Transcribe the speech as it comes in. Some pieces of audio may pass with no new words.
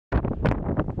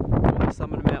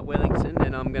summit of Mount Wellington,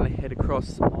 and I'm going to head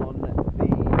across on the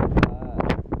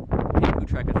Pinnacle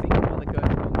track, I think, the one that goes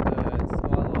along the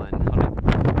skyline.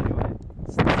 Anyway,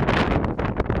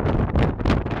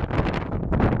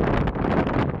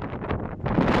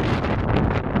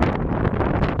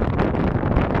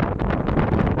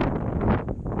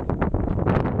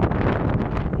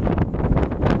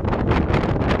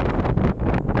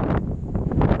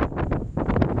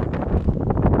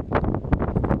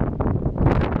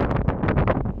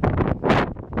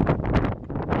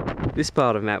 this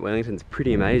part of Mount Wellington's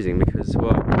pretty amazing because,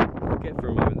 well, forget for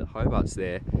a moment that Hobart's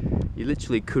there. You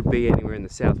literally could be anywhere in the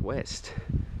southwest.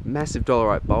 Massive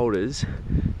dolerite boulders,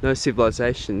 no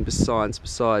civilization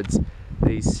besides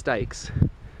these stakes.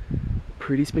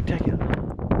 Pretty spectacular.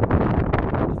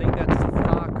 I think that's the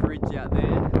Thark Ridge out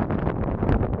there.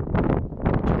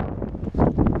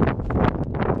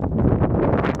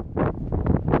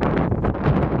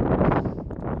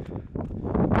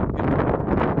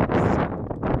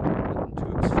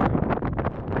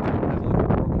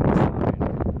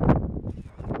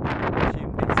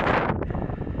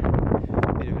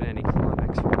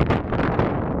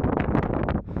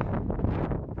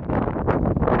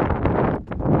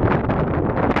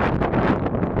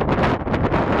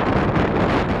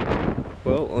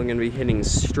 Well, I'm going to be heading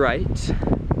straight,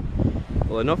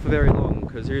 although not for very long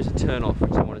because there is a turn off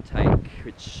which I want to take,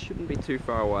 which shouldn't be too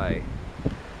far away. I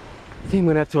think I'm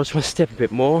going to have to watch my step a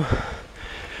bit more.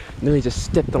 Nearly just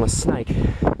stepped on a snake.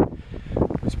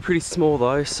 It was pretty small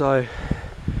though, so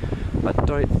I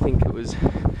don't think it was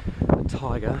a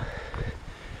tiger.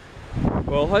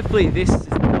 Well, hopefully this is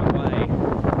the right way.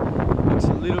 Looks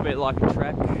a little bit like a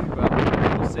track, but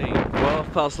we'll see. Well,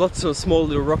 I've passed lots of small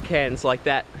little rock cans like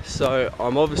that, so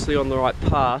I'm obviously on the right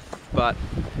path, but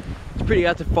it's pretty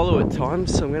hard to follow at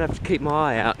times, so I'm going to have to keep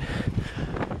my eye out.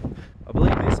 I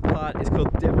believe this part is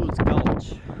called Devil's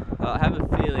Gulch. I have a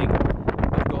feeling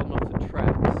I've gotten off the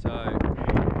track, so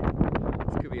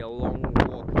this could be a long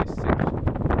walk this section.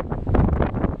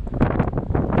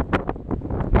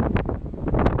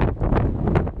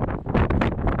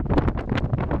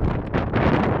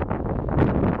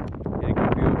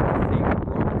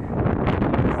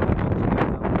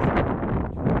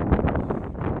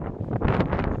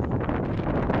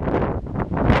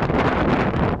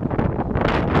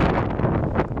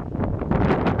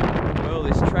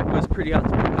 Pretty hard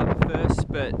to pick up at first,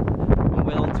 but I'm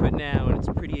well into it now and it's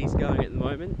pretty easy going at the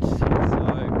moment, so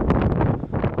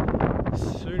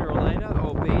sooner or later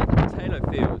I'll be at the potato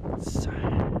fields.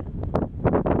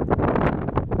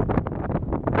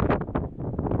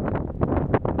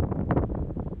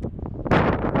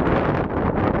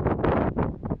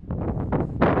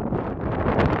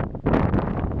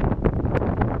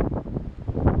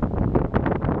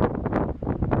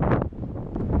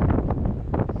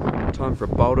 Time for a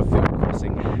boulder field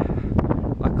crossing.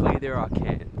 Luckily there are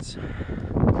cans.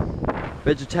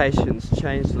 Vegetation's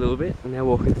changed a little bit. I'm now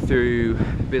walking through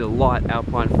a bit of light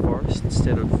alpine forest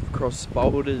instead of across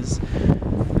boulders. I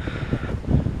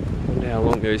wonder how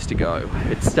long there is to go.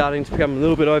 It's starting to become a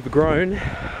little bit overgrown.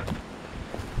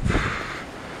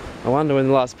 I wonder when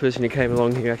the last person who came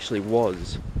along here actually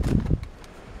was.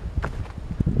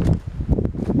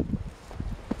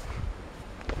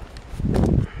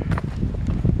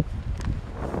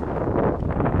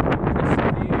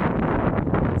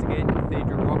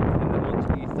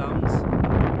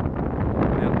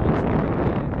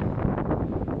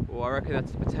 I reckon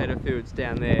that's the potato fields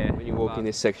down there. When you walk in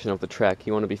this section of the track,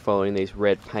 you want to be following these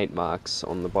red paint marks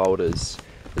on the boulders,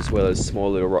 as well as small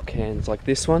little rock cans like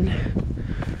this one.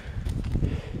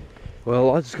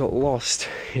 Well, I just got lost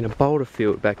in a boulder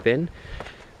field back then.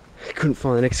 Couldn't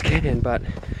find the next can, but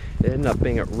it ended up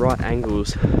being at right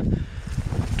angles.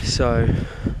 So,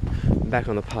 I'm back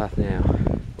on the path now.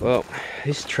 Well,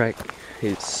 this track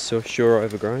is so sure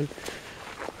overgrown.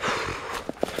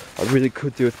 I really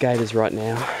could do with gators right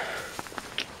now,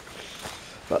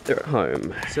 but they're at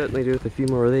home. Certainly do with a few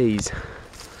more of these.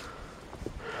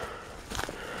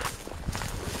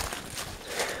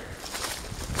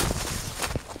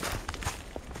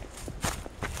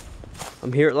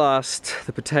 I'm here at last,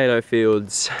 the potato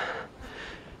fields.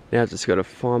 Now I've just got to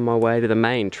find my way to the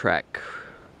main track.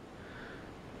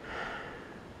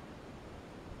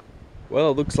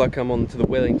 Well, it looks like I'm on to the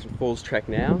Wellington Falls Track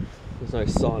now. There's no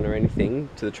sign or anything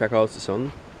to the track I was just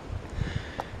on.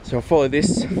 So I'll follow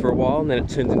this for a while and then it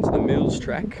turns into the Mills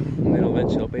track and then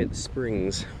eventually I'll be at the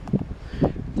springs.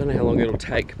 Don't know how long it'll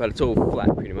take, but it's all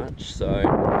flat pretty much, so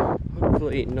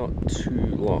hopefully not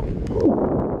too long.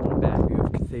 Not a bad view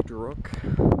of Cathedral Rock.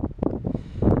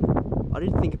 I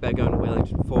did think about going to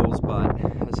Wellington Falls, but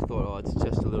I just thought, oh, it's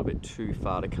just a little bit too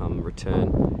far to come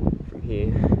return from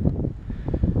here.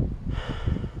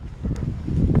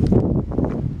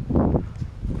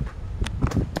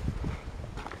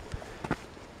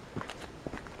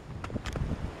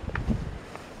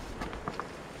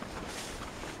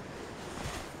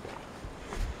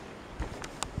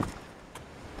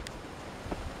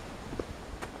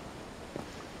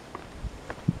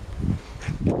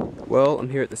 Well, I'm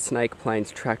here at the Snake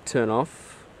Plains track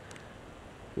turnoff.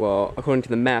 Well, according to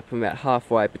the map, I'm about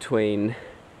halfway between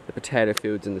the potato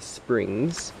fields and the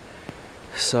springs.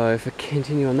 So if I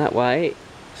continue on that way,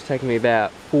 it's taken me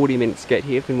about 40 minutes to get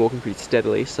here. I've been walking pretty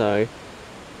steadily, so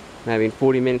maybe in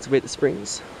 40 minutes we'll be at the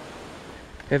springs.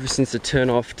 Ever since the turn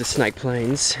off to Snake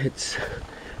Plains, it's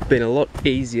been a lot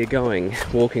easier going,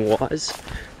 walking wise.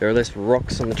 There are less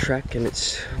rocks on the track and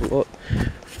it's a lot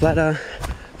flatter,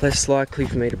 less likely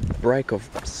for me to break or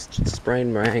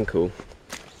sprain my ankle.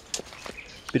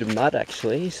 Bit of mud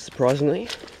actually, surprisingly.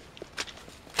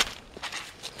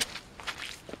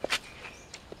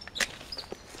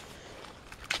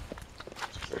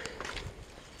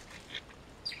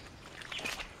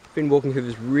 Been walking through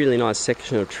this really nice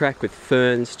section of track with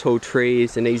ferns, tall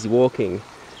trees and easy walking.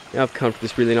 Now I've come to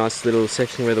this really nice little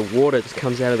section where the water just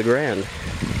comes out of the ground.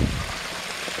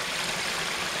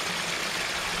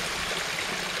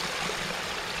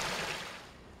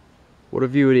 What a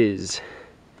view it is.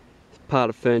 Part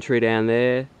of Fern Tree down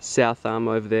there, South Arm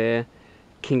over there,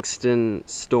 Kingston,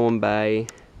 Storm Bay.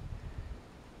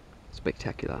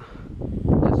 Spectacular.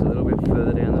 Just a little bit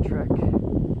further down the track,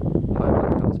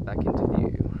 Hobart comes back into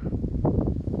view.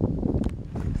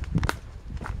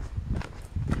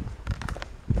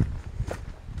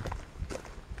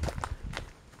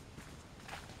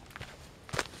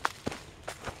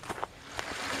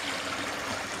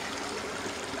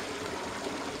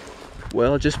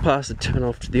 Well, just past the turn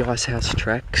off to the Icehouse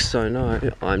track, so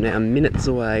no, I'm now minutes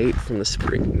away from the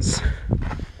springs.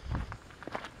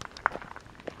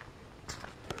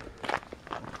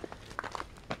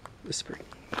 The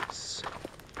springs.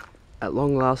 At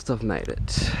long last I've made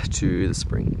it to the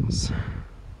springs.